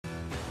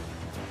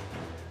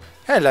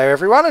Hello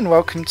everyone and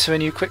welcome to a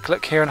new quick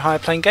look here on Higher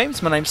Plane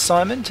Games. My name's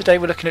Simon. Today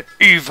we're looking at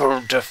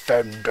Evil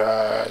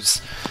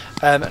Defenders.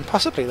 And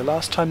possibly the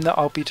last time that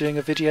I'll be doing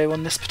a video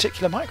on this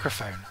particular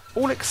microphone.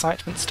 All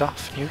excitement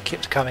stuff, new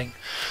kit coming.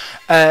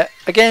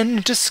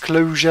 Again,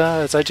 disclosure,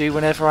 as I do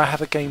whenever I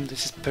have a game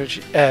that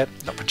is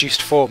not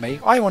produced for me.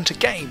 I want a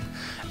game.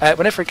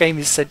 Whenever a game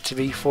is sent to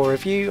me for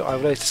review, I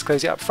will always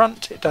disclose it up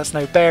front. It does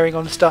no bearing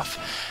on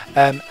stuff,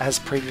 as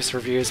previous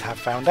reviewers have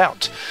found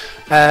out.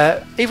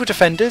 Evil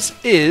Defenders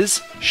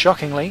is,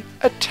 shockingly,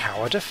 a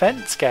tower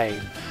defense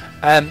game.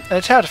 And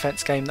a tower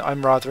defense game that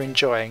I'm rather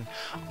enjoying.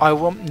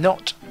 I'm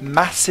not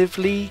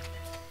massively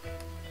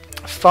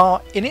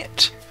far in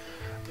it,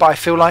 but I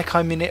feel like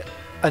I'm in it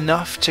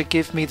enough to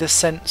give me the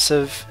sense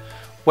of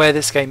where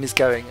this game is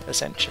going,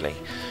 essentially.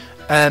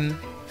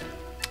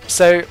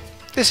 So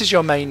this is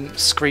your main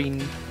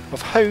screen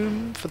of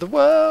home for the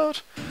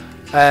world.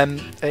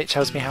 It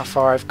tells me how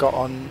far I've got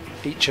on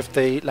each of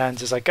the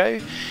lands as I go.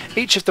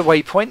 Each of the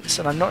waypoints,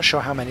 and I'm not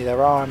sure how many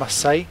there are, I must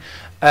say,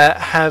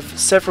 have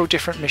several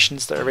different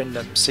missions that are in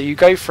them. So you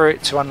go through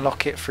it to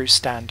unlock it through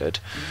standard,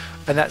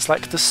 and that's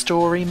like the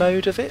story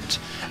mode of it.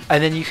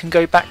 And then you can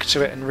go back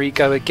to it and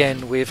re-go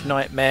again with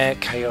Nightmare,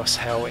 Chaos,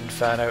 Hell,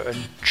 Inferno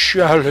and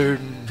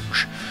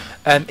Challenge.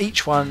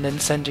 Each one then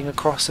sending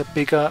across a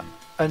bigger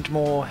and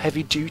more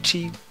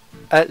heavy-duty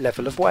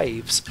level of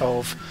waves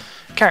of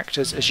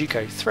characters as you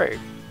go through.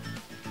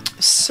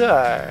 So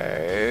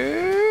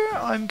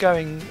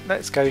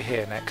let's go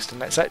here next, and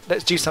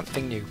let's do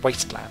something new.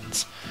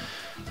 Wastelands.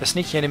 The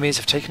sneaky enemies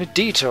have taken a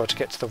detour to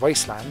get to the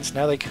wastelands.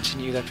 Now they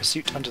continue their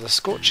pursuit under the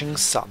scorching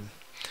sun.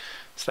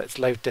 So let's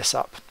load this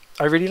up.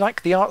 I really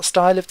like the art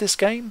style of this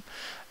game.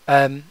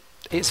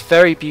 It's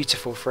very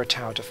beautiful for a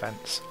tower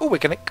defense. Oh, we're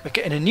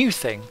getting a new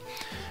thing.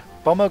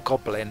 Bomber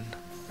Goblin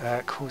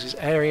causes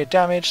area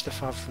damage. The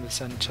farther from the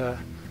center,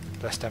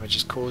 less damage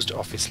is caused,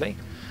 obviously.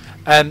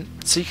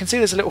 So you can see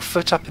there's a little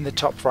foot up in the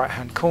top right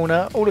hand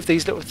corner. All of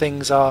these little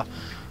things are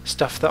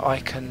stuff that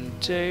I can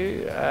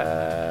do.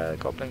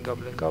 Goblin,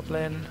 goblin,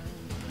 goblin.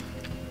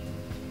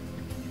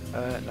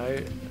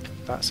 No,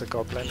 that's a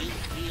goblin.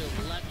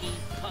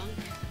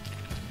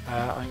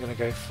 I'm going to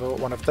go for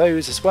one of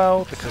those as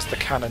well because the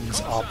cannons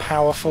are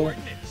powerful,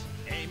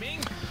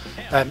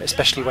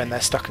 especially when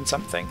they're stuck in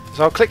something.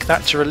 So I'll click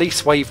that to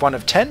release wave 1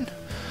 of 10.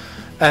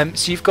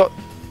 So you've got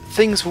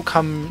things will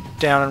come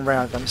down and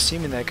round. I'm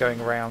assuming they're going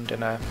around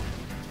in a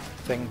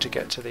thing to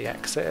get to the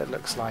exit. It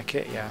looks like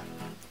it, yeah.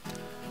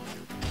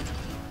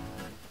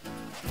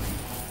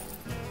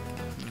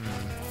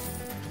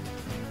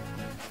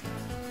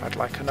 I'd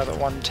like another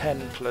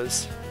 110,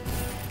 please.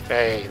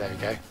 Hey, there we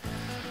go.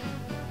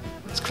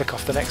 Let's click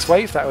off the next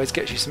wave. That always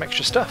gets you some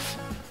extra stuff.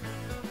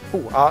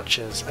 Oh,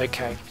 archers.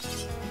 Okay.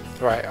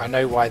 Right, I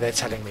know why they're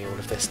telling me all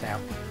of this now.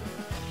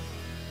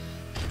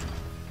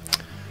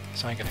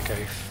 So I'm going to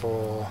go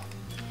for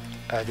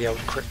the old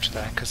crypt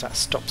there, because that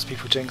stops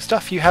people doing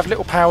stuff. You have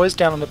little powers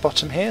down on the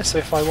bottom here, so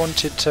if I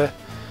wanted to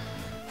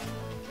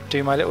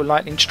do my little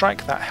lightning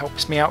strike, that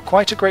helps me out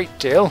quite a great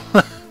deal.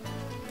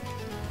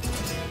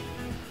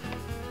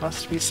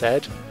 Must be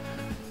said.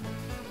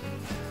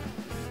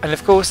 And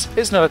of course,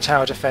 it's not a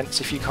tower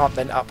defense if you can't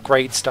then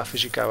upgrade stuff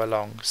as you go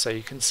along. So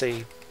you can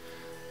see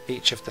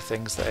each of the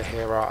things that are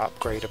here are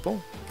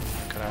upgradable.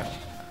 I'm going to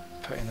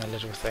put in a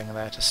little thing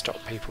there to stop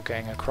people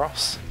getting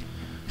across.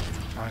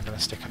 I'm going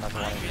to stick another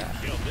one in there.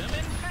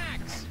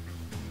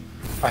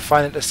 I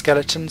find that the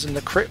skeletons in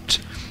the crypt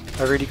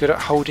are really good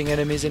at holding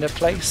enemies in a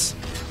place,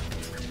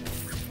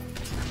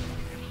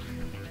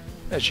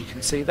 as you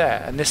can see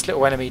there. And this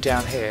little enemy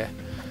down here,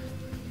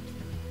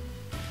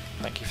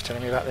 thank you for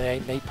telling me about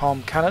the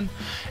napalm cannon,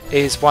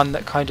 is one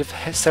that kind of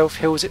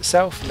self-heals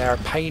itself, and they're a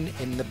pain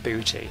in the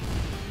booty.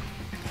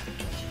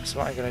 So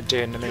what I'm going to do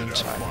in the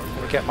meantime, I'm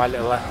going to get my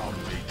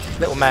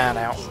little man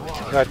out,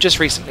 who I've just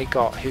recently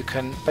got, who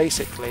can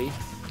basically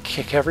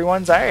kick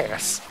everyone's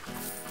ass.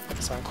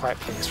 So I'm quite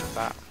pleased with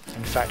that.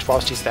 In fact,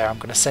 whilst he's there, I'm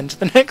going to send to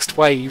the next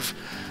wave,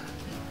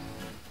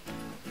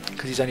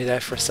 because he's only there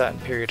for a certain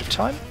period of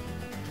time.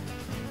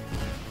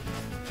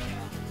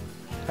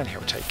 And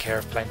he'll take care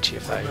of plenty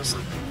of those.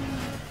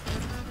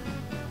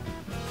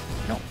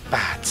 Not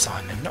bad,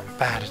 Simon, not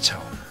bad at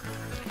all.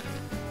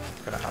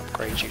 I'm going to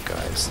upgrade you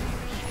guys.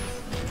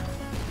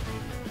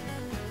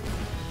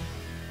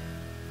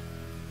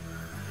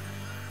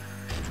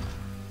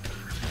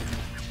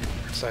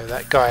 So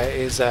that guy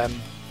is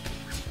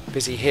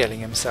busy healing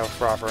himself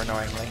rather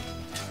annoyingly.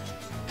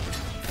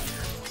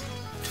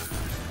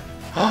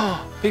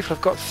 Oh, people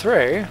have got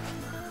through.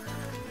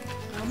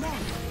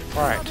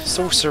 Right,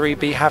 sorcery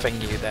be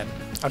having you then.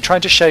 I'm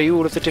trying to show you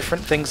all of the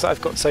different things that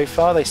I've got so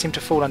far. They seem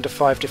to fall under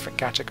 5 different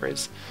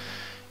categories.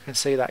 You can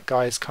see that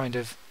guy's kind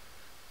of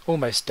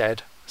almost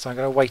dead. So I'm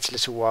going to wait a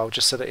little while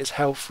just so that his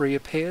health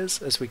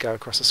reappears as we go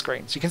across the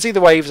screen. So you can see the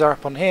waves are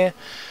up on here.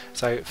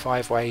 So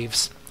 5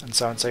 waves and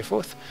so on and so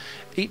forth.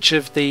 Each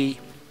of the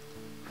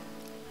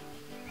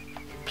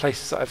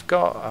places that I've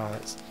got,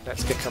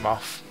 let's kick them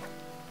off.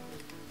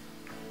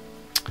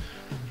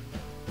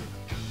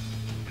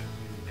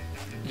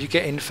 you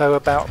get info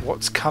about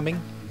what's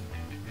coming.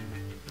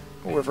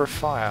 Oh, River of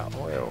Fire,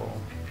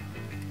 oil.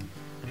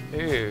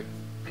 Ooh.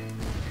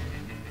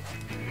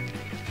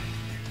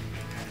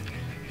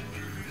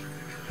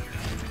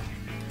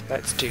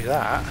 Let's do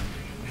that.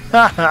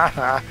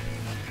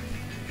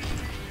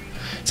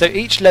 So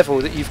each level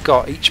that you've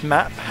got, each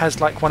map has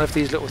like one of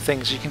these little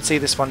things. You can see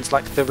this one's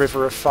like the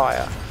River of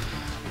Fire.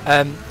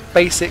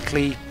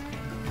 Basically,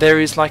 there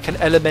is like an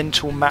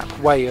elemental map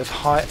way of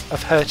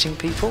hurting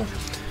people,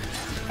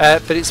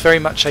 but it's very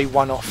much a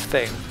one-off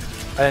thing.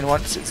 And then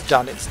once it's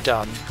done, it's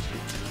done.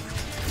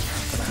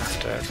 I'm gonna have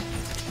to.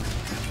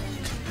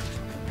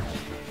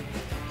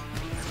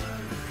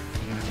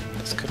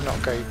 This could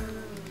not go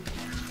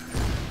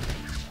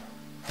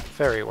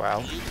very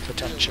well,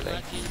 potentially.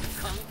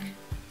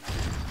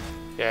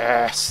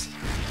 Yes!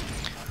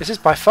 This is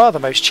by far the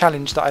most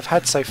challenge that I've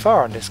had so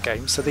far on this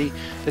game, so the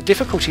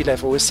difficulty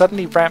level has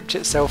suddenly ramped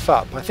itself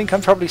up. I think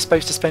I'm probably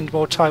supposed to spend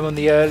more time on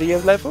the earlier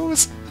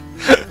levels,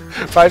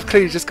 but I've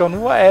clearly just gone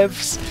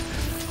whatevs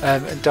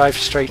and dived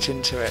straight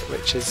into it,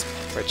 which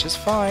is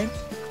fine.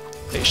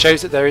 It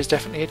shows that there is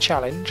definitely a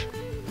challenge.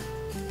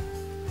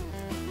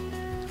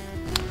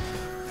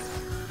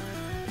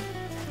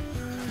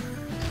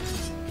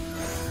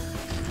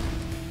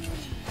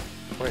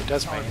 What it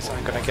does mean is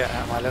I'm going to get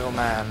out my little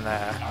man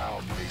there.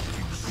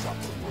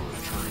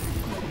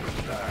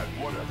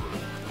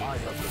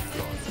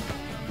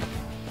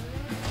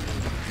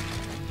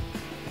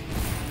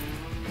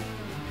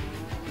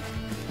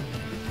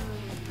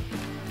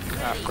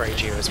 Upgrade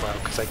you as well,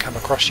 because they come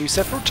across you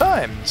several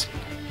times.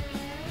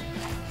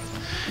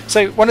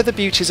 So one of the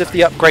beauties of the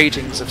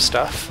upgradings of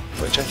stuff,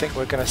 which I think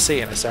we're going to see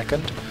in a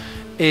second,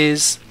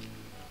 is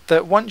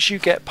that once you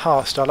get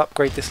past, I'll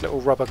upgrade this little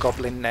rubber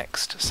goblin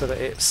next, so that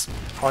it's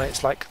on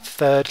its like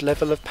 3rd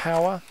level of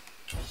power.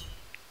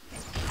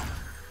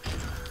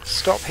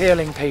 Stop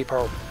healing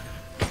people.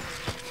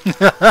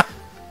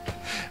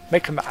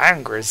 Make them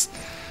angry. Is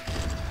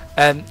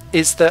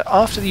that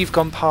after you've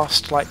gone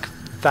past like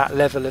that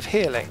level of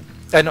healing,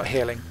 not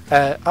healing,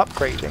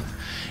 upgrading,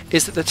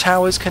 is that the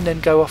towers can then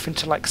go off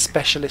into like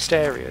specialist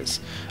areas,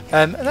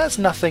 and that's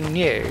nothing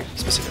new.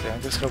 Specifically,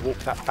 I'm just going to walk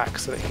that back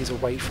so that he's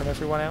away from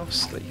everyone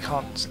else, so that you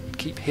can't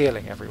keep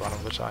healing everyone all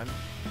the time.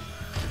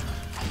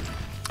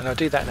 And I'll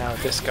do that now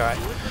with this guy,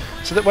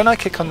 so that when I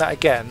kick on that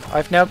again,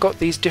 I've now got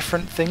these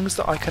different things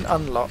that I can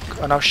unlock,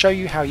 and I'll show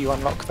you how you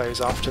unlock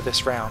those after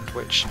this round,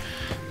 which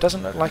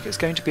doesn't look like it's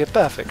going to be a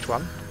perfect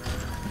one,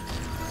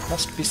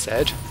 must be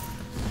said.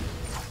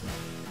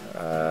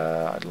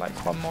 I'd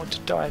like one more to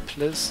die,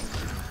 please.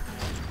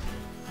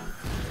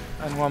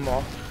 And one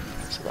more,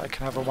 so that I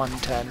can have a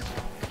 110.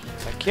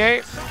 Thank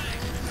you.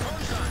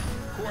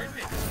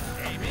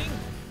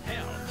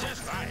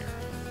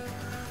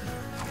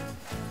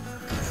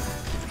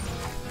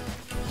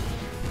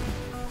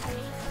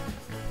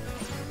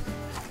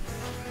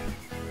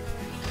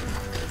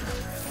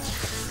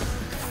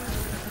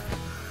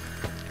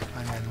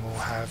 And then we'll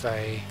have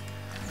a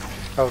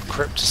old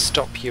crypt to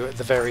stop you at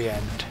the very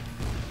end.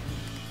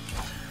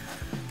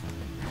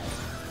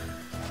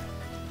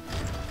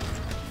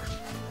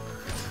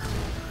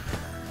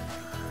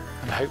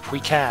 Hope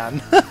we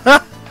can.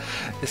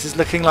 This is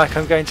looking like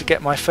I'm going to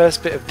get my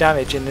first bit of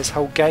damage in this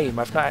whole game.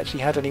 I've not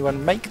actually had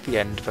anyone make the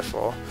end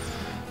before.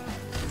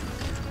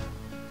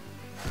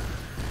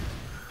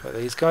 But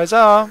these guys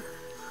are.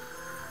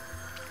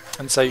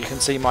 And so you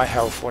can see my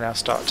health will now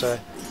start to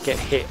get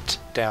hit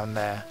down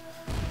there.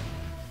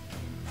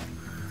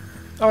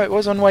 Oh, it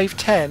was on wave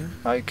 10.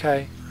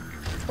 Okay.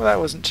 Well, that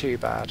wasn't too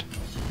bad.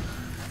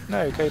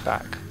 No, go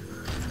back.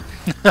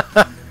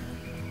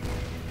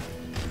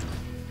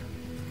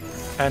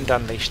 And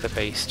unleash the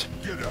beast.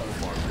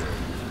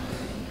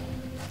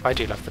 I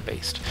do love the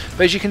beast.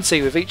 But as you can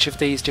see, with each of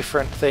these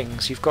different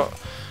things, you've got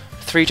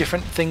 3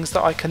 different things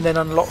that I can then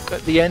unlock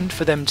at the end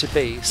for them to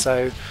be.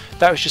 So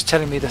that was just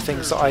telling me the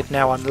things that I'd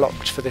now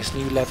unlocked for this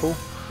new level,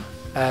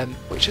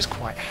 which is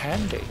quite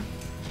handy.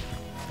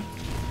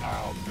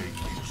 I'll make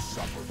you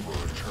suffer for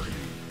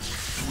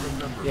eternity.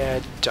 Remember,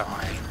 yeah,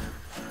 die.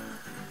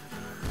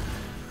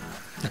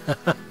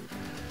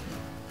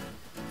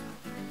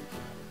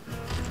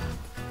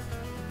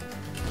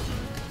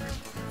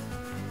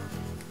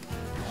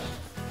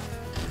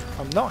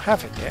 I'm not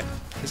having it.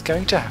 He's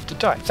going to have to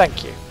die.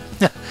 Thank you.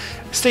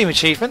 Steam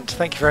achievement.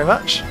 Thank you very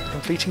much.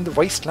 Completing the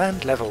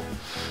Wasteland level.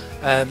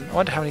 I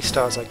wonder how many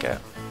stars I get.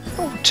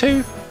 Oh,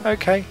 2.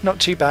 Okay, not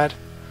too bad.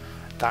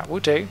 That will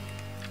do.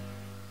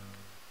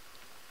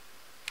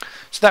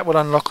 So that will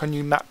unlock a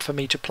new map for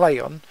me to play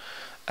on.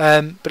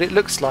 But it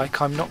looks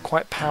like I'm not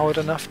quite powered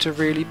enough to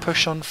really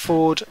push on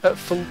forward at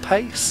full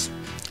pace,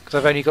 because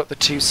I've only got the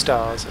 2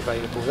 stars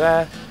available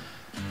there.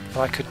 And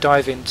I could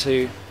dive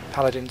into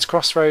Paladin's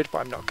Crossroad, but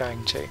I'm not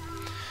going to.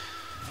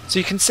 So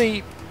you can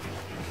see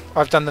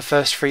I've done the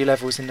first 3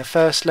 levels in the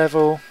first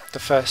level, the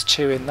first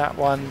 2 in that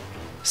one,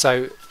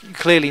 so you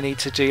clearly need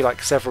to do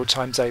like several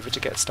times over to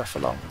get stuff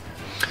along.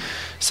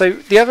 So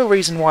the other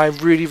reason why I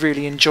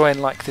really enjoy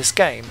and like this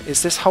game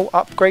is this whole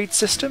upgrade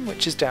system,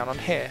 which is down on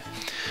here.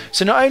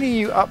 So not only are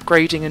you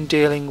upgrading and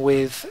dealing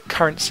with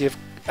currency of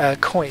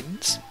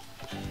coins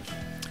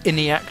in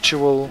the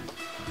actual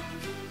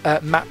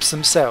maps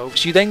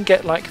themselves, you then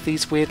get like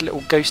these weird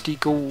little ghosty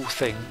ghoul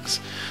things,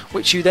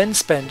 which you then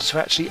spend to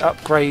actually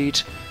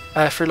upgrade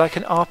through like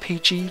an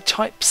RPG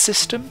type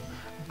system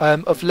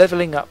of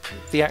levelling up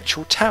the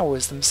actual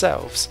towers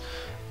themselves.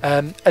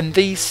 And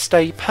these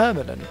stay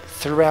permanent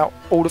throughout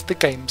all of the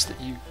games that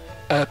you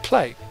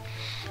play.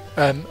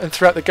 And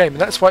throughout the game,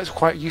 and that's why it's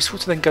quite useful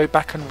to then go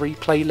back and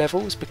replay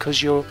levels,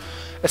 because you're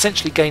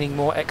essentially gaining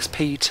more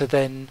XP to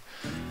then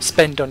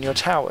spend on your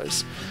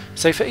towers.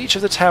 So for each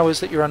of the towers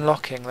that you're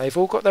unlocking, they've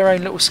all got their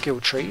own little skill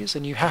trees,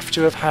 and you have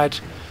to have had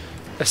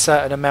a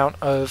certain amount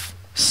of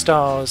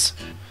stars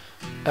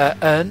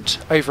earned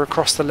over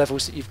across the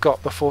levels that you've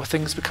got before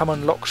things become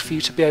unlocked for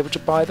you to be able to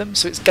buy them.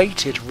 So it's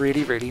gated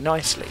really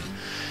nicely,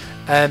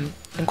 and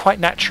quite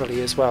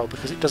naturally as well,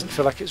 because it doesn't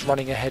feel like it's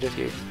running ahead of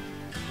you.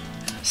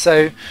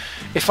 So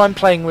if I'm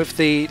playing with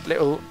the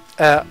little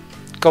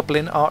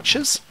goblin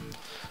archers,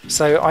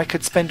 so I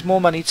could spend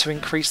more money to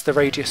increase the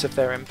radius of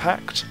their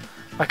impact.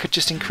 I could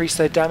just increase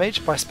their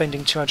damage by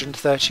spending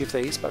 230 of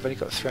these, but I've only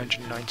got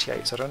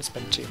 398, so I don't want to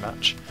spend too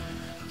much.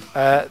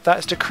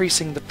 That's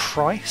decreasing the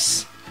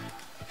price,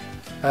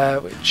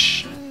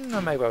 which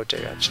I may well do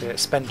actually.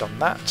 Let's spend on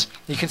that.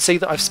 You can see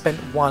that I've spent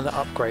 1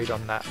 upgrade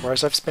on that,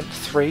 whereas I've spent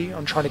 3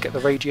 on trying to get the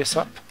radius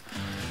up.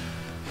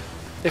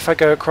 If I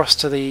go across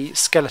to the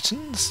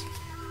skeletons,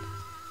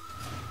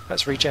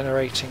 that's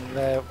regenerating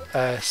their,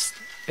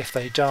 if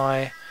they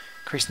die,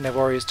 increasing their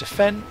warrior's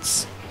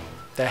defense,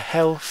 their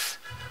health,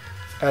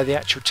 the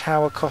actual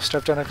tower cost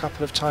I've done a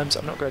couple of times.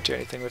 I'm not going to do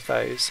anything with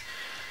those.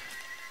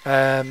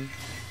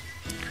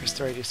 Increase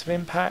the radius of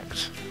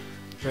impact,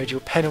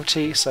 radial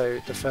penalty, so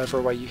the further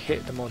away you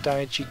hit, the more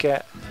damage you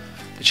get.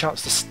 The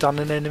chance to stun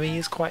an enemy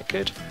is quite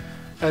good.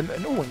 And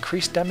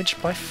increased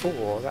damage by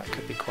 4, that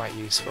could be quite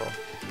useful.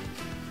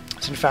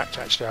 So in fact,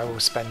 actually, I will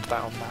spend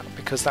that on that,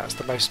 because that's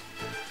the most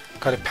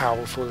kind of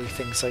powerful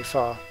thing so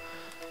far.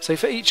 So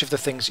for each of the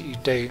things that you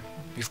do,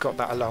 you've got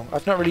that along.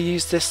 I've not really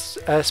used this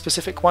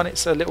specific one.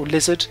 It's a little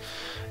lizard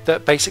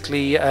that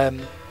basically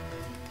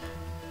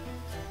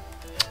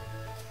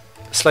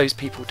slows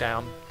people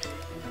down.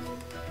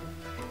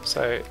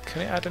 So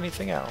can it add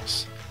anything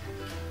else?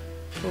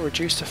 Or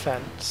reduce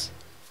defense?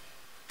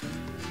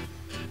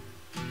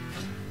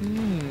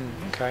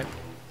 Okay.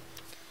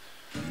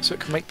 So it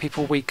can make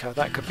people weaker.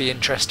 That could be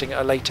interesting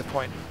at a later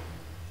point.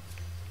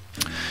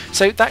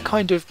 So that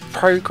kind of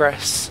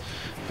progress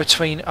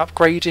between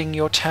upgrading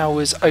your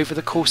towers over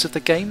the course of the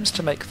games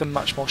to make them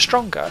much more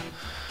stronger,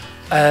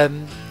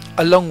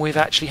 along with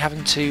actually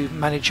having to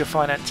manage your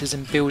finances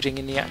and building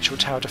in the actual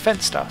tower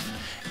defense stuff,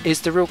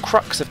 is the real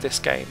crux of this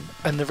game,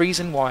 and the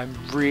reason why I'm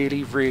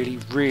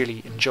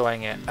really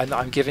enjoying it, and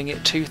I'm giving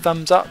it 2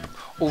 thumbs up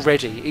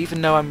already,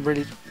 even though I'm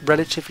really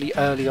relatively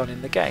early on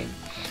in the game.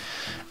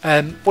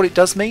 What it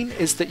does mean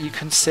is that you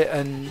can sit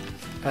and,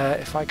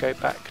 if I go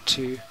back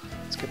to,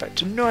 let's go back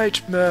to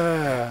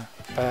Nightmare,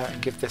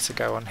 and give this a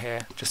go on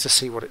here, just to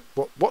see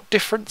what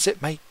difference it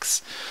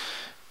makes.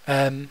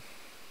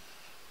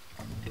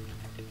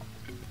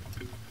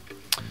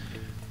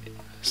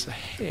 So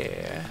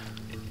here,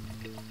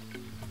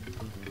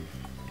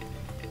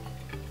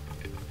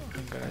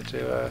 I'm going to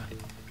do a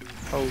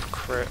old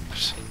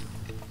crypt.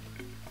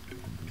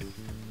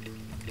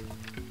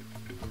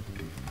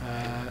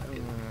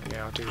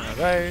 Yeah, I'll do one of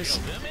those,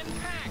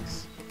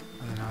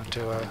 and then I'll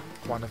do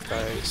one of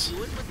those.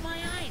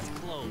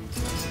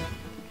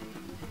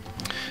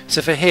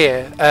 So for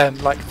here,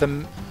 like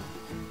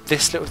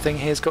this little thing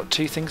here's got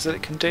 2 things that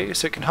it can do.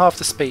 So it can halve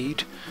the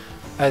speed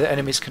that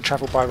enemies can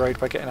travel by road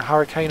by getting a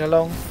hurricane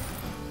along,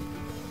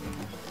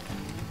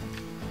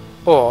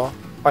 or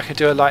I can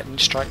do a lightning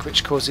strike,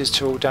 which causes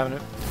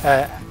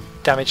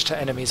damage to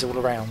enemies all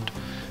around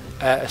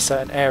a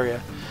certain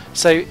area.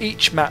 So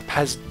each map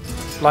has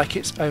like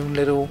its own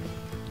little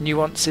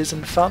nuances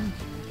and fun.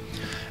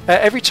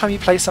 Every time you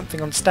play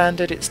something on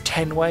standard, it's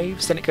 10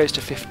 waves, then it goes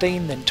to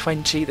 15, then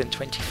 20, then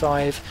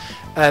 25,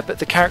 but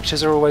the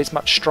characters are always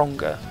much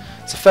stronger.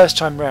 So first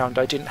time round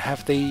I didn't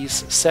have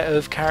these set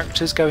of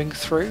characters going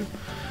through.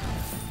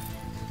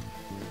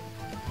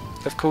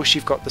 Of course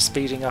you've got the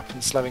speeding up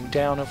and slowing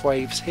down of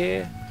waves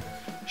here,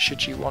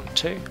 should you want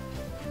to.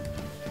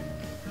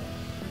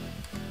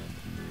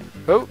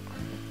 Oh!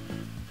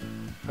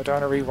 I don't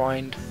want to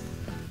rewind.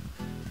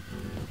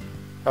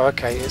 Oh,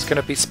 okay, it's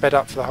going to be sped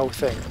up for the whole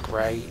thing.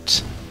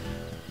 Great.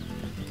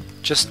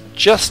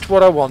 Just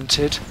what I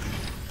wanted.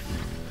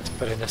 Let's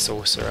put in a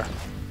sorcerer.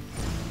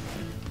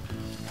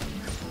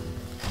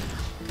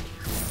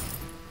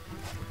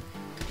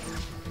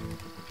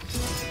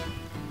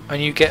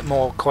 And you get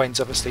more coins,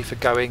 obviously, for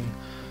going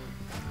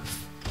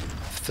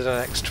to the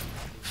next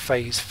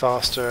phase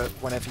faster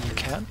whenever you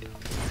can.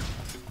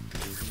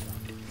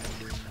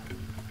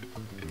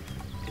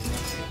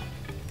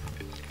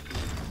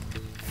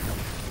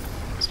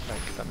 Let's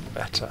make them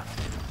better.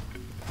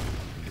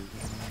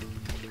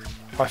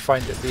 I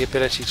find that the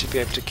ability to be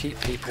able to keep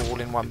people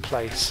all in one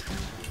place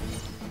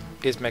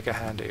is mega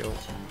handy.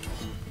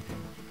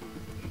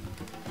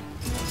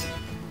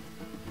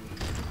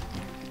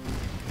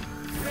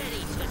 Ready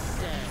to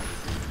serve.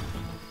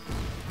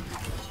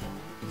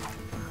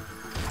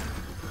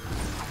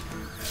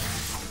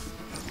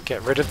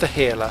 Get rid of the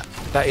healer.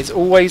 That is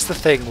always the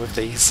thing with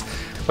these.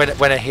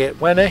 When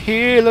a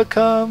healer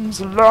comes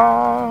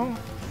along.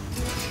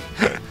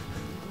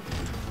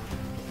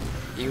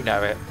 You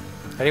know it.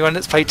 Anyone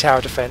that's played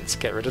tower defense,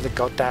 get rid of the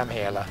goddamn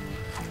healer.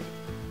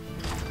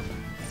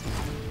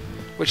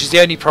 Which is the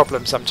only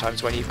problem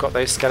sometimes when you've got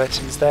those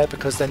skeletons there,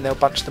 because then they'll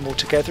bunch them all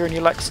together and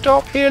you're like,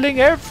 stop healing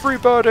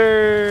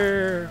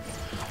everybody!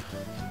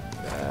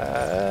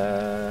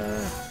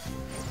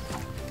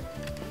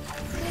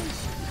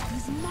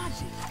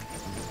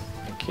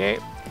 Thank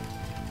you.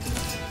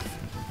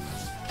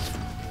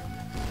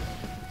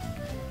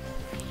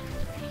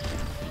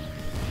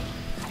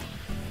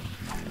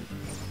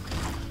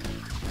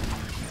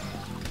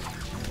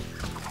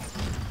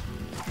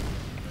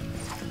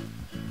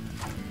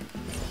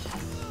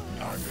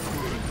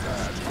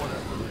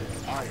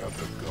 I have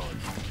the gun.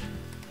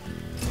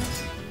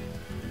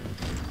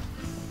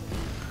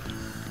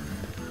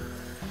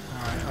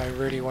 Alright, I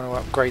really want to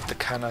upgrade the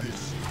cannon.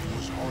 This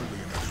was hardly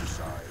an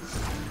exercise.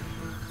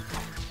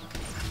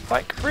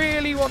 Like,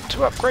 really want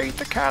to upgrade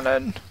the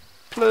cannon,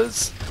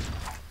 please.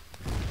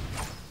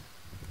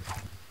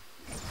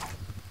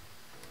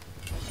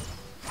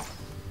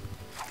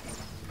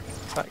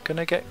 Is that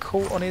gonna get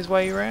caught on his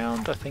way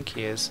round? I think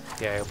he is.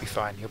 Yeah, he'll be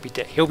fine. He'll be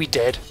dead. He'll be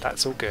dead.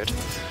 That's all good.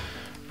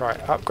 Right,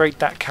 upgrade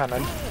that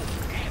cannon.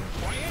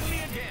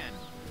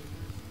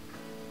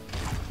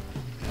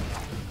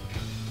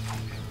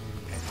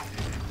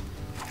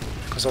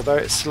 Because although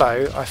it's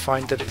slow, I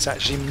find that it's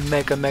actually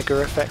mega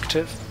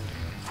effective.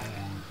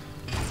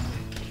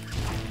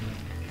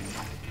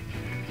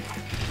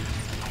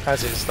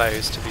 As is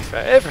those, to be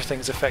fair.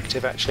 Everything's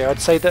effective, actually. I'd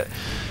say that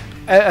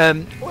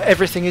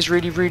everything is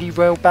really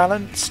well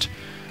balanced.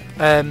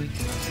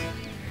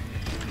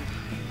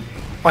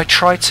 I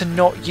try to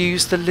not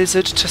use the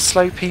lizard to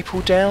slow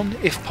people down,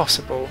 if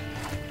possible.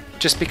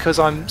 Just because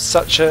I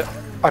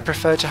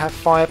prefer to have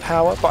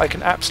firepower, but I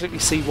can absolutely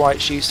see why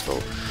it's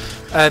useful.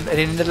 And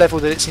in the level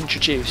that it's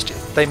introduced,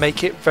 they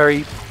make it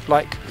very,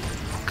 like,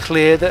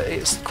 clear that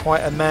it's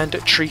quite a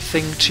mandatory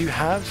thing to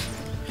have.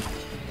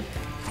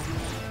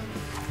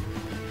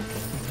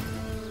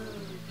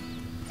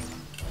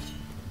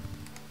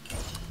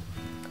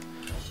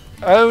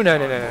 Oh, no.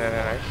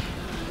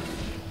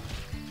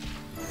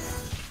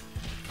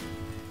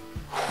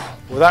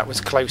 Well, that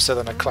was closer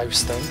than a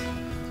close thing.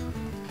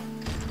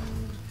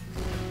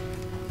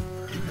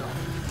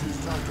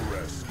 It's time to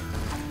rest.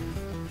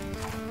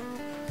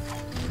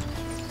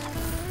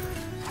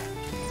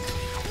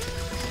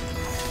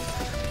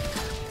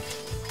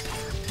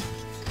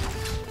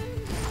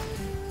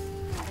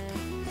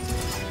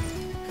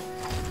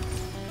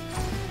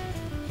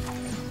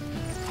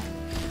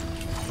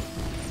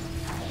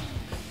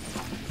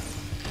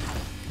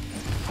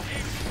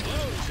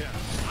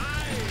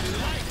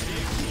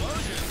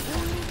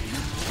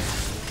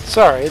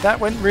 Sorry, that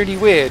went really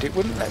weird. It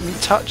wouldn't let me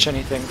touch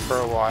anything for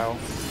a while.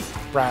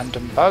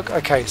 Random bug.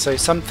 Okay, so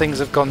some things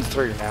have gone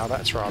through now.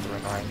 That's rather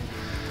annoying.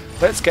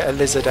 Let's get a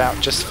lizard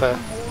out just for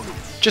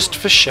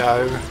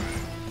show.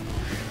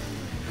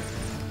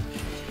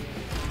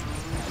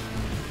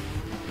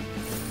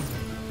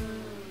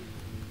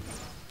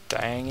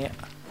 Dang it.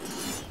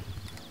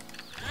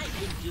 I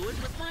can do it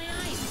with my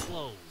eyes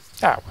closed.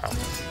 Ah, well.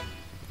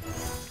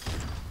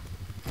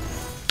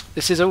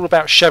 This is all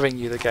about showing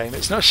you the game.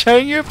 It's not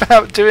showing you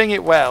about doing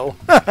it well.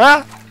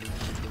 I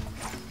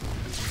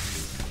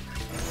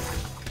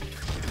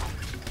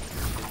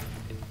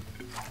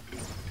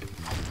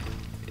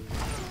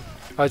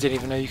didn't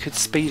even know you could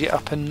speed it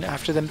up and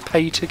have to then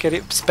pay to get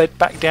it sped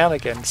back down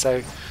again.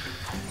 So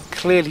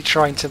clearly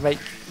trying to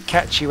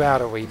catch you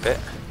out a wee bit.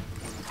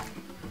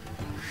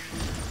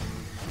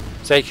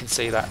 So you can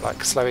see that,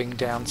 like, slowing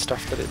down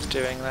stuff that it's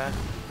doing there.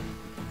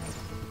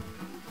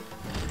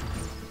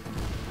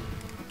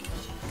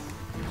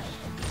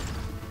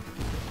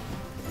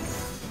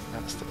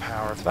 That's the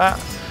power of that.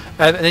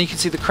 And then you can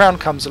see the crown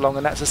comes along,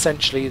 and that's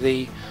essentially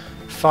the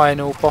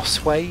final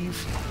boss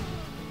wave.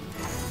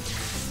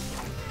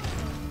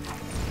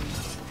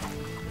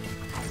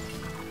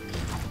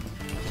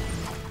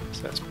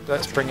 So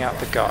let's bring out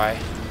the guy.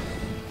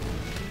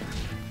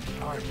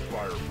 I'm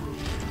fireproof.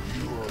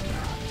 You are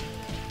not.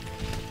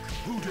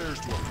 Who dares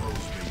to oppose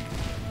me?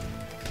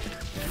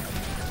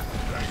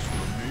 Thanks for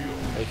the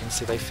meal. You can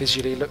see they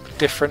visually look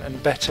different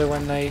and better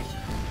when they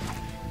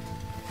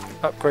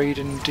upgrade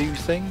and do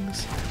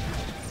things.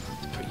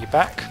 Let's put you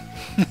back.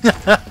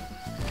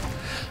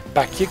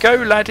 Back you go,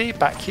 laddie,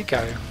 back you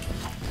go.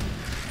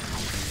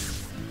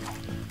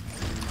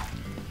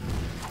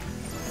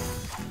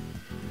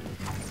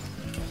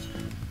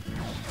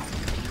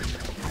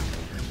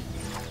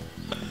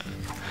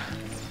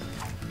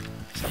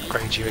 Let's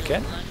upgrade you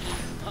again.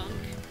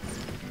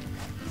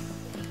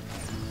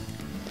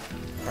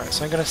 Right,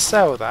 So I'm going to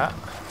sell that.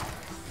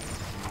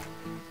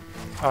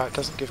 Oh, it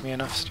doesn't give me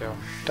enough still.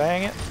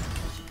 Dang it.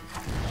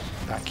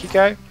 Back you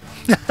go.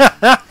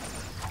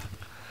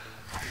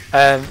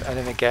 And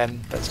then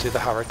again, let's do the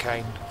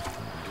hurricane.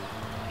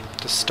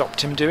 Just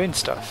stopped him doing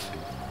stuff.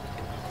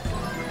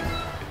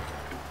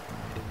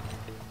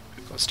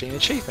 Got a Steam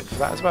achievement for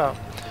that as well.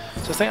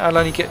 So I think I'll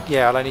only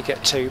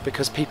get 2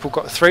 because people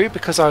got through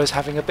because I was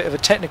having a bit of a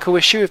technical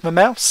issue with my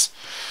mouse.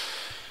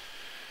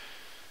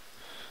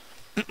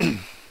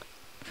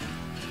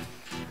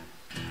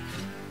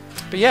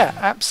 But yeah,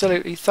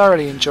 absolutely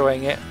thoroughly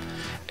enjoying it.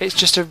 It's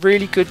just a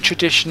really good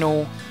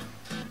traditional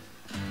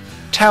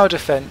tower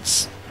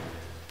defense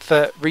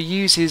that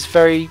reuses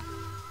very...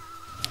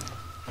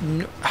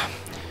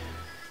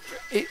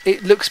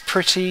 It looks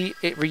pretty,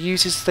 it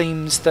reuses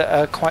themes that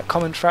are quite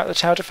common throughout the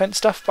tower defense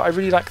stuff, but I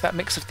really like that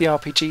mix of the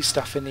RPG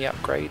stuff in the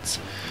upgrades.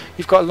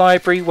 You've got a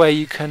library where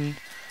you can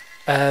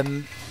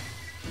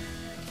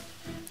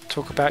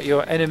talk about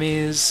your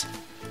enemies.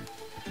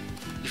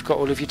 You've got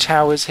all of your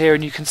towers here,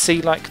 and you can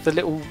see like the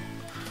little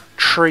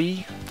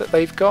tree that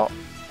they've got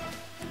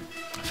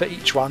for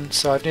each one,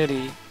 so I've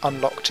nearly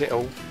unlocked it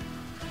all.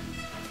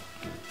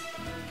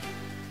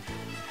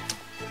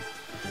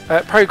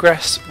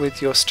 Progress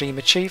with your Steam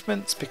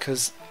achievements,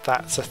 because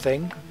that's a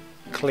thing,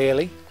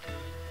 clearly.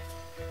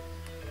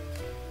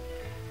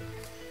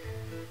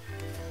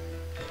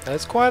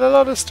 There's quite a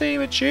lot of Steam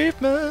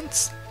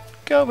achievements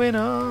going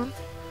on.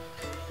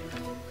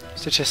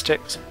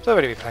 Statistics. So I've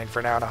only been playing for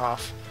an hour and a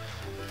half.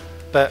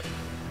 But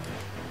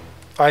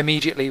I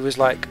immediately was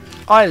like,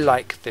 I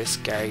like this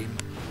game.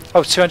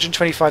 Oh,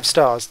 225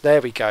 stars.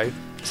 There we go.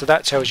 So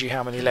that tells you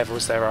how many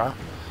levels there are.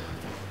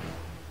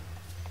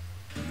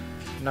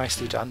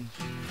 Nicely done.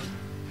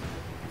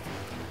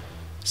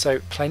 So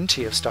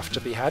plenty of stuff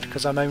to be had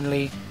because I'm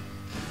only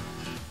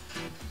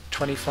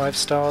 25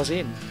 stars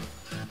in.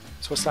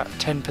 So what's that?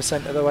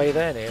 10% of the way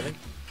there nearly.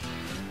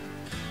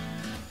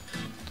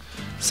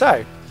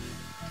 So,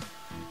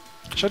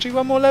 shall I do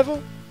one more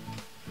level?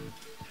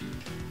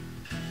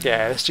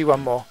 Yeah, let's do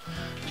one more.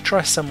 Let's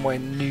try somewhere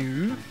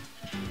new.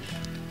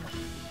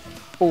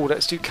 Oh,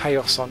 let's do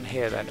chaos on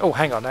here then. Oh,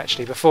 hang on,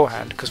 actually,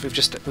 beforehand, because we've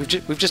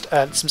just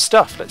earned some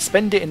stuff. Let's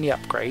spend it in the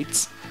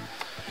upgrades.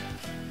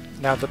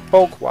 Now the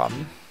bog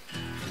one.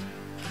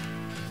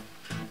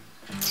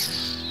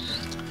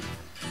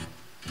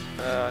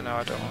 No,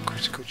 I don't want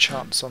critical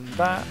chance on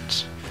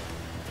that.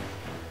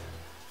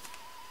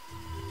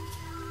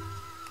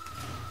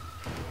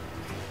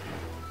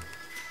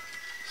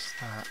 What's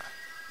that?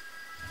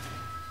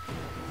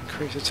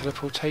 Increase the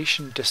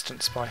teleportation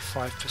distance by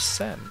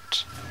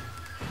 5%.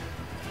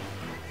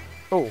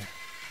 Oh,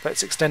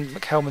 let's extend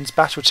McHellman's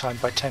battle time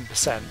by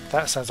 10%.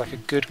 That sounds like a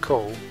good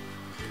call.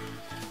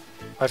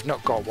 I've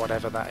not got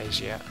whatever that is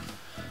yet.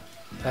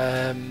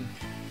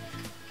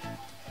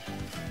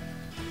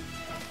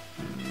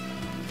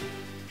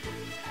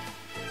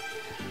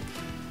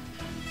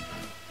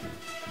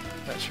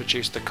 Let's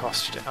reduce the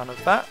cost down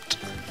of that.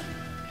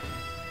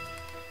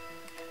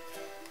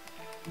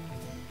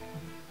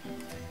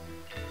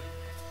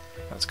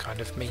 That's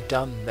kind of me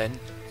done then.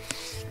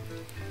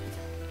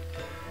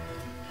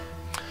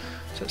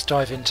 Let's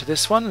dive into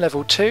this one,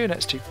 level 2, and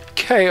let's do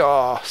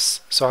chaos.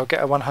 So I'll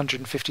get a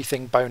 150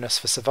 thing bonus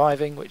for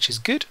surviving, which is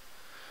good.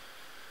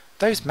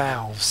 Those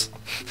mouths.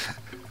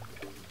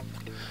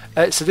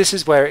 So this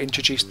is where it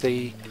introduced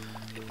the...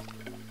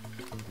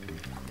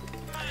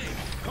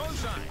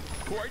 Cosine,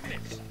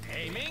 coordinates,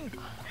 aiming,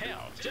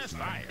 hell, just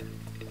fire.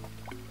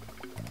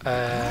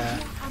 There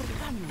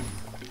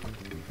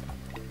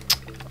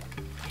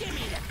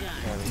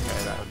we go,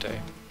 that'll do.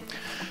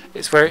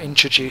 It's where it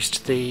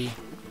introduced the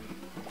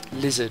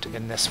lizard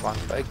in this one,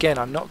 but again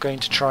I'm not going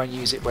to try and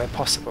use it where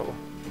possible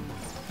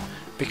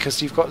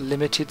because you've got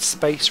limited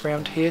space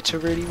around here to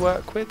really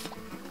work with.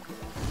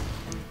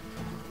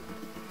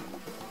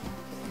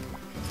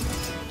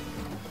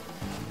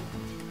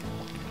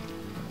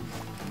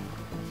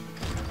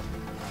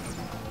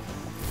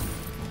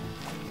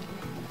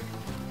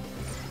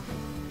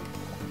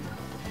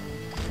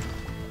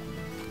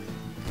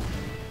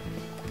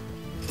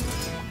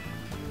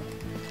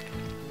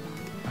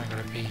 I'm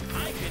going to be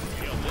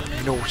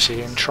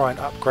naughty and try and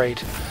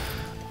upgrade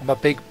my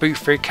big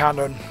boofy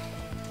cannon.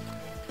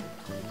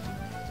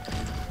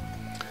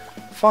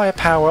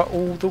 Firepower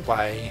all the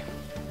way.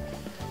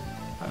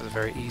 That was a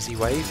very easy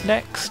wave.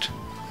 Next.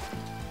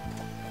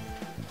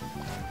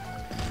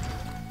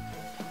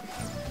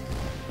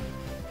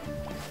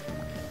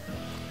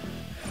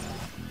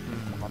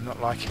 I'm not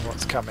liking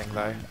what's coming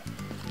though.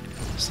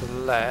 So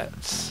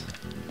let's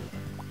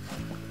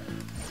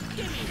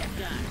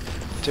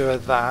do a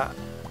that.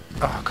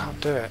 Oh, I can't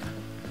do it.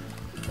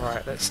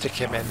 Right, let's stick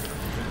him in.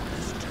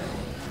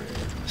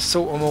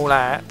 Sort them all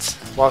out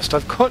whilst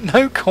I've got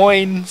no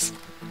coins.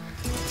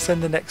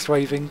 Send the next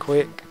wave in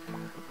quick.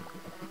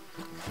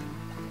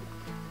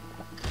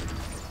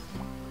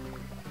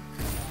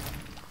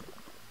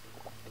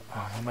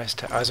 Oh,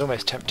 I was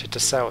almost tempted to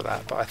sell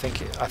that, but I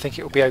think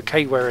it will be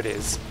okay where it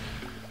is.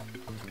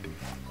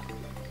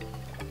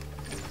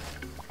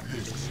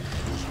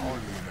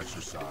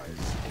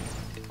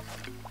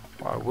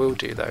 will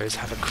do though is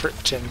have a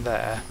crypt in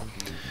there,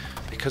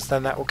 because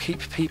then that will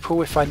keep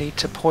people, if I need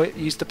to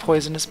use the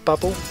poisonous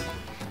bubble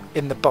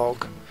in the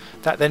bog,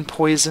 that then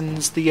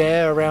poisons the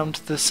air around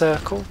the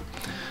circle.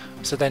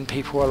 So then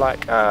people are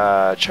like,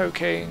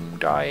 choking,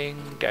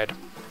 dying, dead.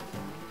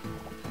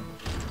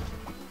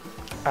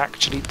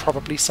 Actually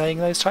probably saying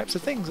those types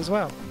of things as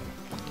well.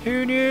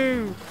 Who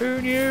knew?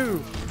 Who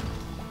knew?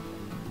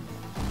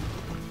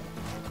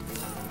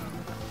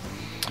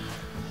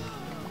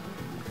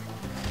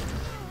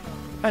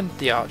 And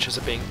the archers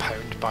are being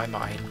pwned by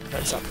mine.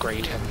 Let's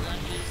upgrade him.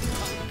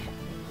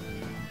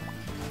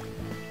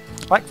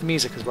 I like the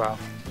music as well.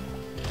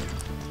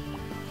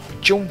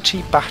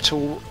 Jaunty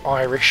battle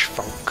Irish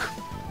folk.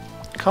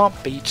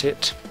 Can't beat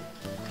it.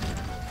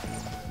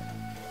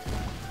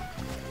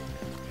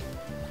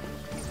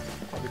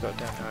 What have we got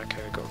down here?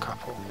 Okay, we've got a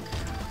couple.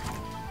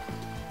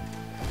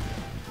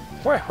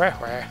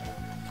 Where?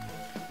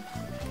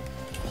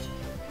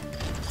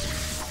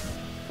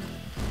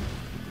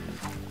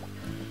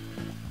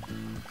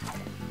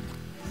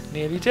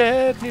 Nearly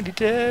dead,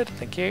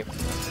 thank you.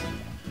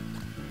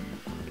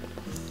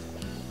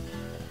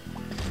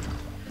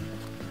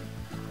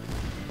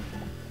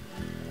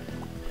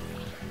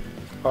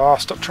 Oh,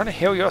 stop trying to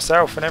heal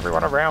yourself and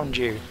everyone around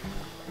you.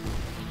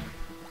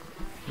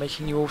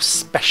 Making you all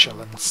special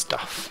and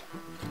stuff.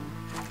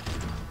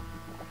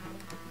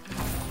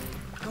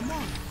 Come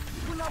on,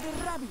 pull out a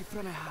rabbit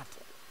from a hat.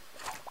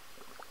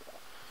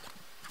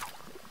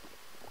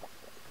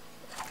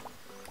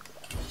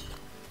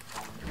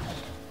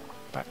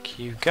 Back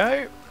you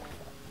go.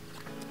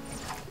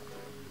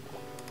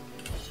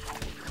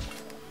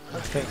 I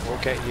think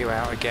we'll get you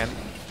out again.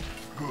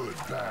 Good,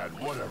 bad,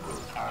 whatever.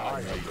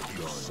 I make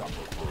you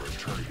suffer for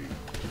eternity.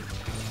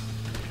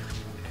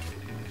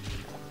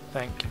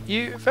 Thank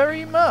you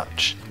very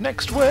much.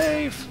 Next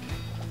wave.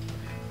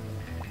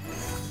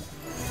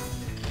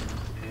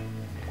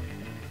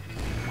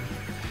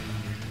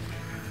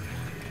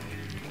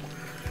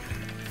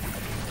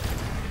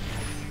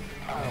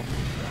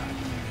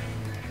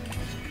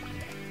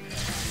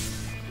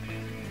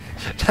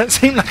 That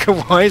seemed like a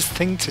wise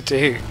thing to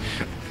do.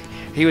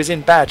 He was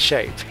in bad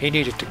shape. He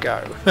needed to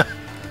go.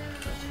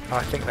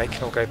 I think they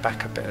can all go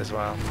back a bit as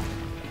well,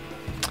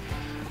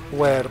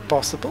 where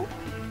possible.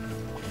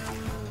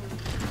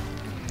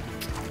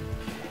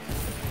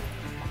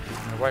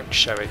 I won't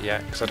show it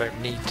yet because I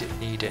don't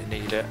need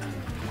it.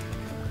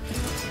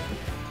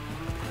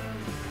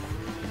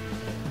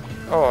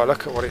 Oh,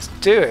 look at what it's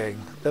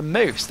doing. The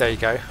moose. There you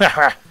go.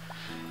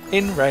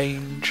 In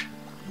range.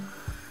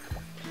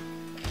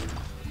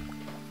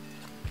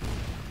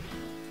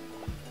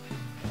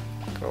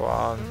 Go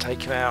on,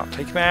 take him out,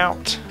 take him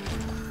out!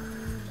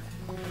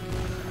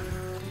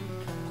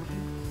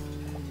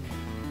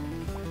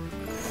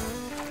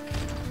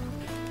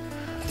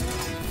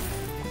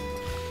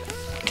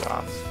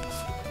 Done.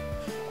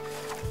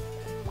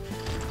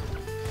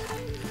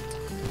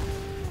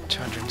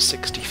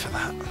 260 for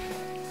that.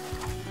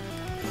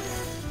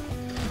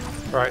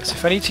 Right, so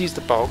if I need to use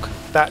the bog,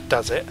 that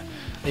does it.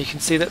 And you can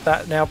see that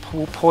that now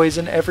will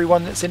poison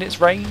everyone that's in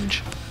its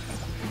range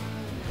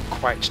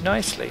quite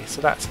nicely, so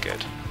that's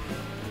good.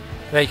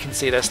 Now you can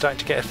see they're starting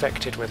to get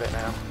affected with it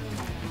now.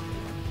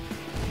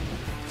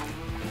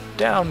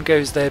 Down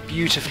goes their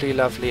beautifully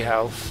lovely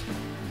health.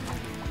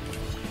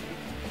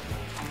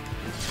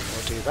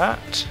 We'll do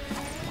that.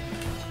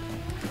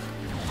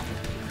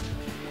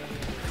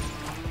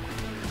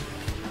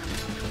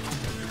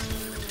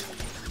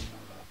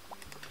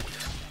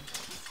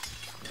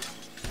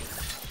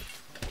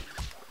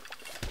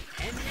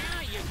 And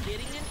now you're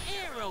getting an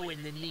arrow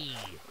in the knee.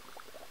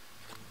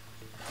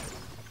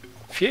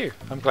 Phew,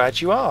 I'm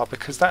glad you are,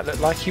 because that looked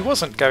like he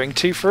wasn't going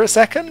to for a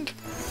second.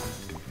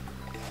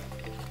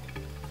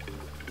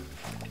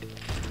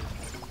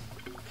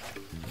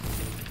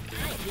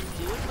 I can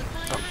do it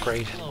with my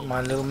Upgrade eyes closed. my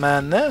little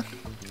man there.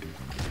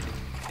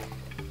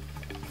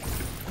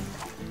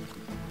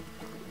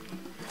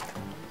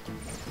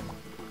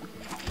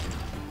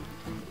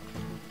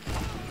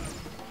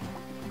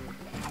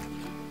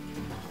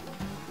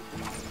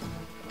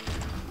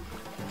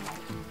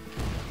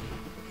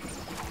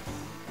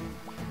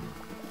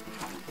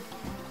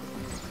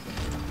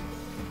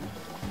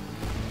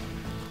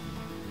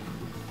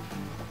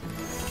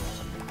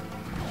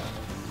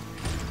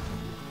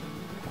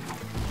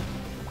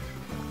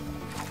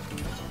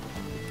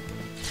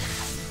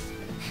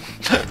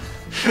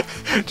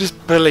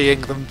 Just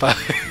bullying them both.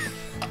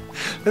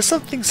 There's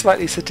something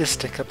slightly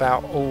sadistic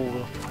about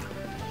all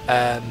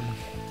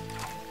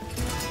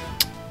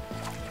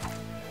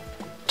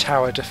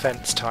tower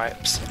defense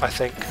types, I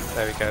think.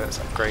 There we go, let's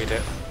upgrade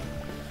it.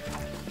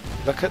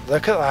 Look at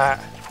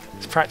that.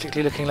 It's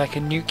practically looking like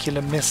a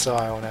nuclear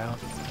missile now.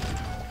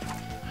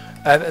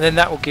 And then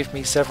that will give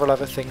me several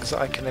other things that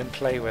I can then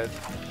play with.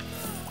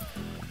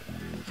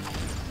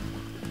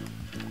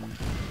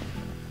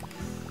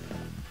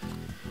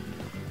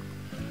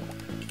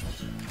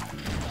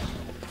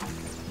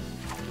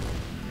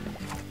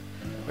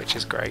 Which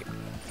is great.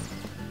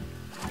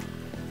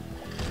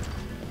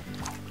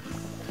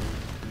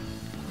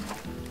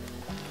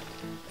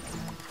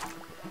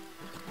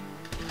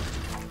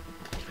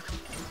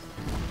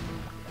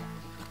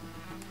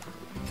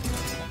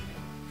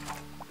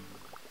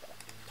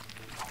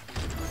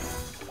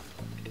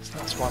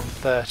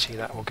 30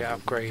 that will get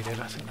upgraded.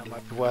 I think that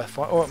might be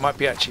worthwhile. Or it might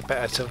be actually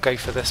better to go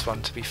for this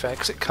one, to be fair,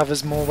 because it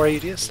covers more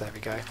radius. There we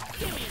go.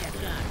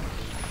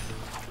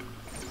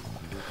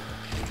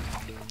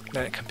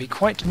 Then it can be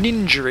quite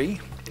ninja-y.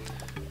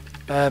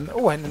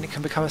 Oh, and then it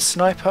can become a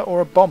sniper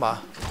or a bomber.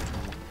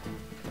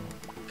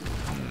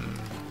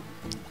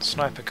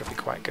 Sniper could be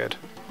quite good.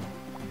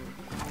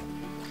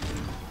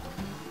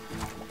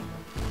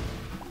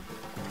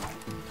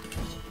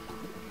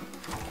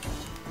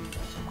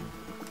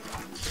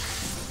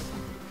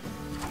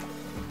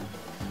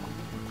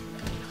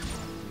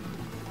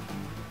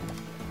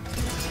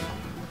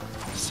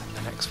 Send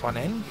the next one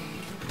in.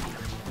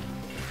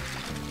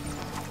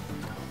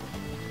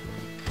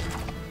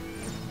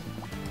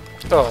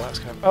 Oh, that's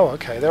gonna. Oh,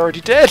 okay, they're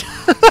already dead.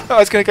 I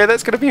was gonna go.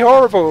 That's gonna be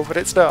horrible, but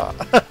it's not.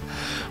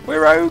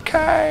 We're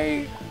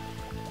okay.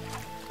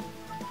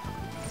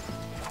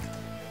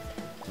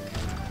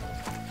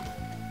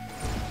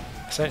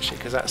 Essentially,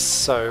 because that's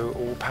so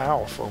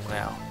all-powerful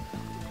now.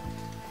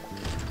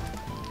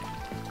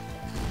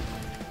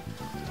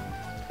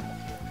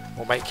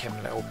 We'll make him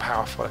a little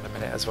powerful in a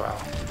minute as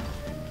well.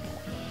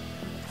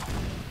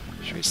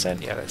 Should we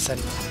send? Yeah, let's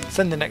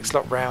send the next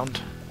lot round.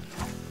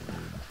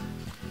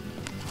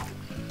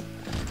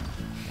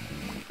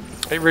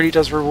 It really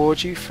does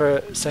reward you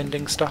for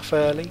sending stuff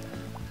early.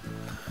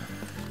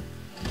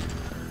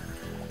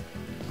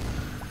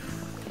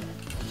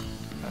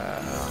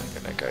 I'm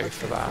gonna go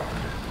for that.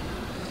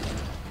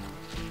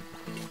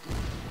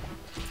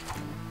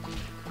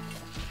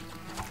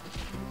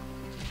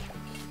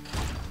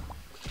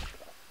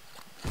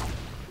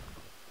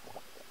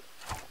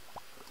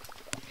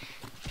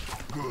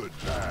 Good,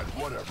 bad,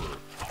 whatever.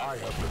 I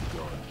have been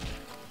done.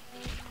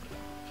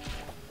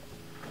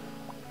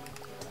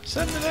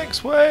 Send the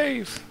next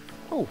wave!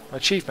 Oh,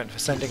 achievement for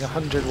sending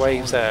 100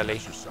 waves early.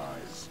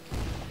 Exercise.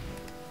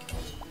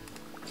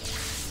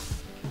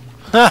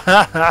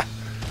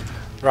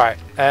 Right,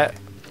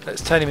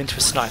 let's turn him into a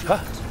sniper.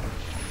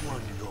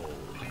 One goal.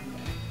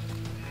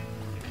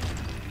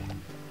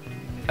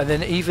 And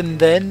then even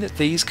then,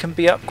 these can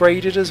be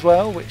upgraded as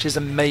well, which is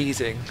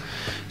amazing.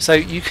 So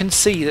you can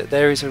see that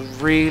there is a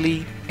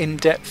really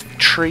in-depth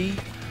tree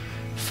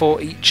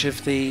for each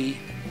of the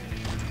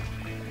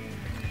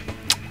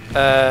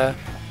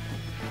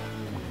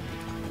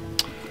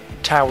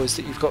towers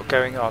that you've got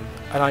going on,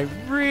 and I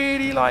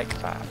really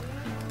like that.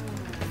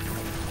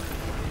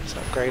 Let's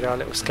upgrade our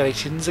little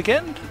skeletons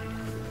again.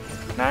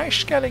 Nice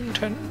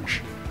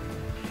skeletons.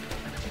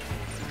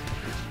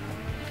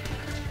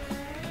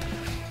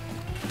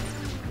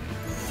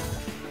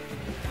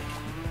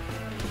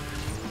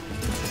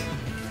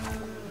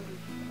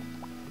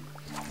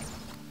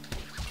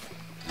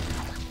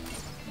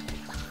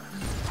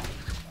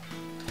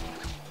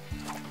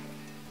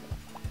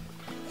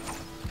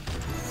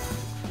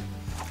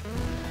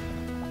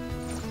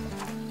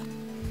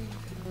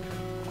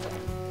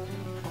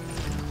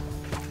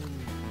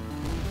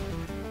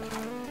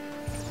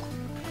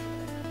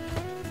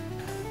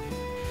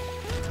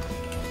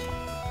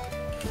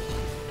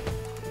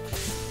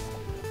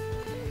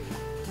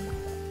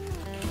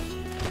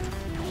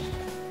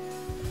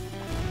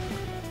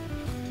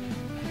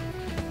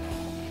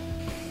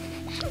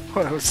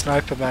 Well,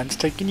 Sniper Man's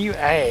taking you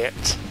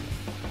out.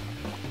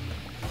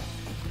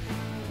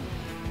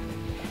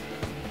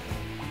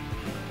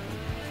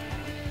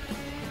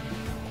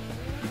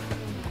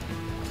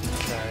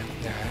 Okay,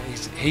 yeah,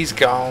 he's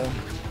gone.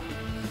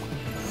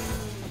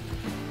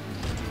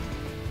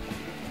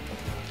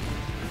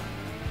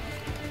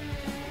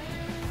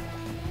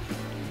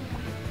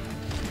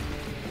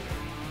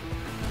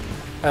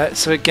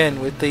 So again,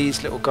 with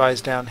these little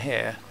guys down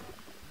here,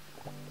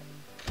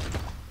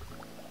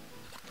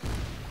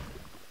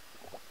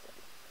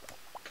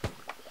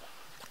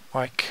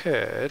 I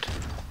could...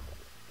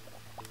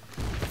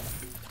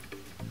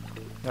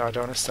 No, I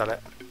don't want to sell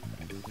it.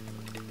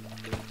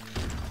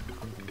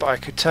 But I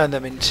could turn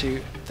them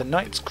into the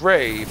Knight's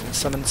Grave and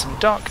summon some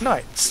Dark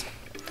Knights.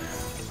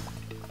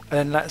 And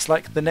then that's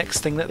like the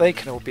next thing that they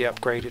can all be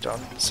upgraded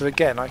on. So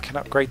again, I can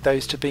upgrade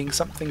those to being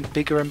something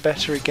bigger and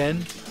better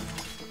again.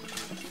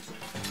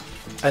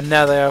 And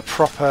now they are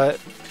proper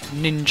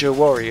ninja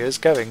warriors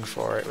going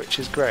for it, which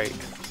is great.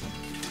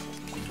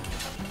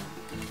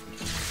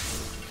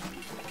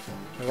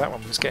 Well, that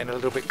one was getting a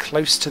little bit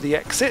close to the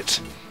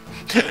exit.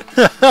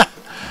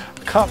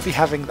 Can't be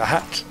having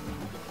that.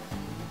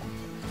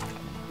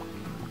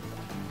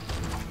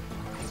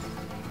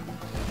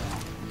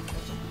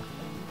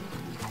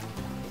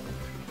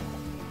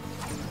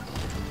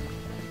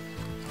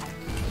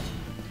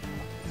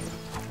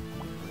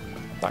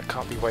 That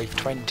can't be wave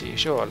 20,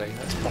 surely.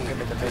 Let's pop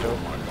him in the middle.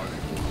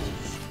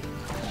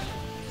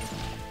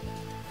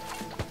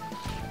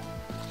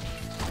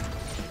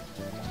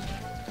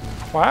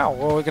 Wow,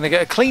 well we're going to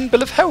get a clean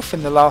bill of health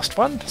in the last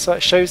one, so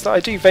it shows that I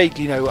do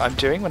vaguely know what I'm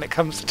doing when it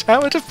comes to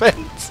tower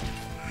defense.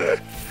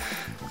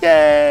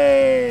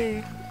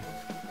 Yay!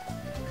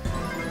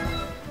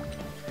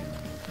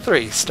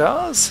 3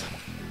 stars.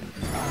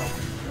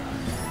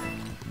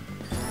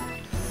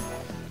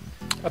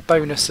 a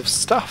bonus of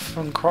stuff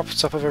on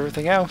top of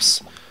everything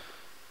else,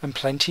 and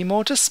plenty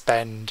more to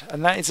spend.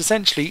 And that is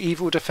essentially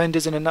Evil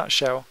Defenders in a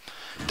nutshell.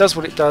 It does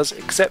what it does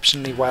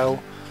exceptionally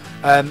well.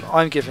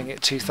 I'm giving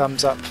it 2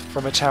 thumbs up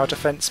from a tower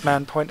defense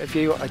man point of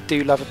view. I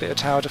do love a bit of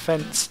tower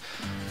defense.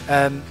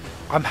 I'm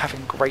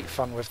having great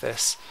fun with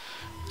this.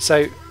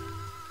 So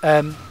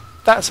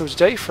that's all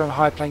today from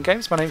High Playing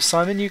Games. My name's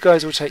Simon. You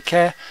guys will take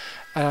care,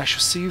 and I shall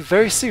see you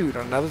very soon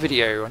on another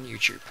video on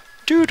YouTube.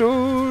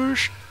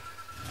 Doodles!